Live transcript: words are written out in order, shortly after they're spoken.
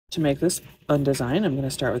To make this design, I'm going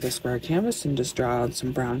to start with a square canvas and just draw out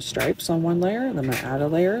some brown stripes on one layer. And then I'm going to add a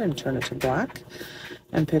layer and turn it to black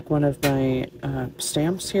and pick one of my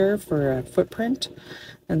stamps here for a footprint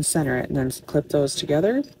and center it, and then clip those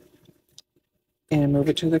together and move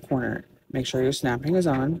it to the corner. Make sure your snapping is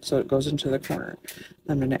on so it goes into the corner.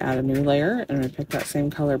 I'm going to add a new layer and I'm going to pick that same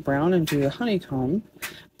color brown and do the honeycomb,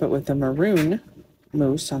 but with the maroon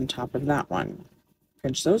mousse on top of that one.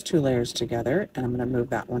 Pinch those two layers together and I'm going to move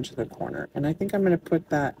that one to the corner. And I think I'm going to put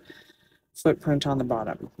that footprint on the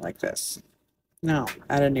bottom like this. Now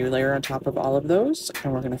add a new layer on top of all of those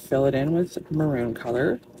and we're going to fill it in with maroon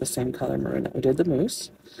color, the same color maroon that we did the mousse.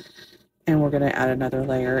 And we're going to add another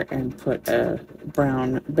layer and put a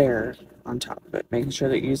brown bear on top of it, making sure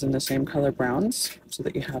that you're using the same color browns so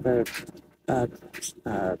that you have a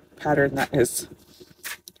pattern that is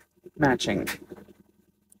matching.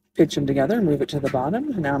 Pitch them together, move it to the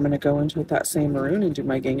bottom, and now I'm going to go into with that same maroon and do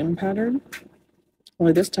my gingham pattern.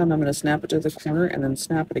 Only this time I'm going to snap it to the corner and then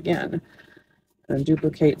snap it again, and then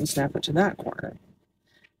duplicate and snap it to that corner,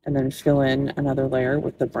 and then fill in another layer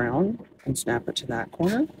with the brown and snap it to that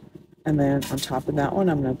corner, and then on top of that one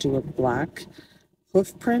I'm going to do a black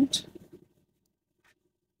hoof print,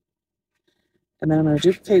 and then I'm going to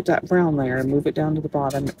duplicate that brown layer and move it down to the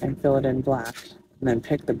bottom and fill it in black, and then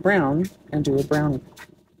pick the brown and do a brown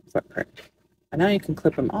footprint. And now you can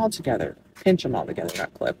clip them all together, pinch them all together,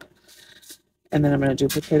 not clip. And then I'm going to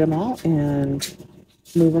duplicate them all and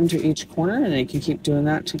move them to each corner, and you can keep doing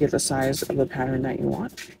that to get the size of the pattern that you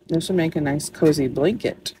want. This will make a nice cozy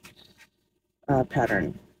blanket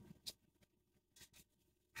pattern.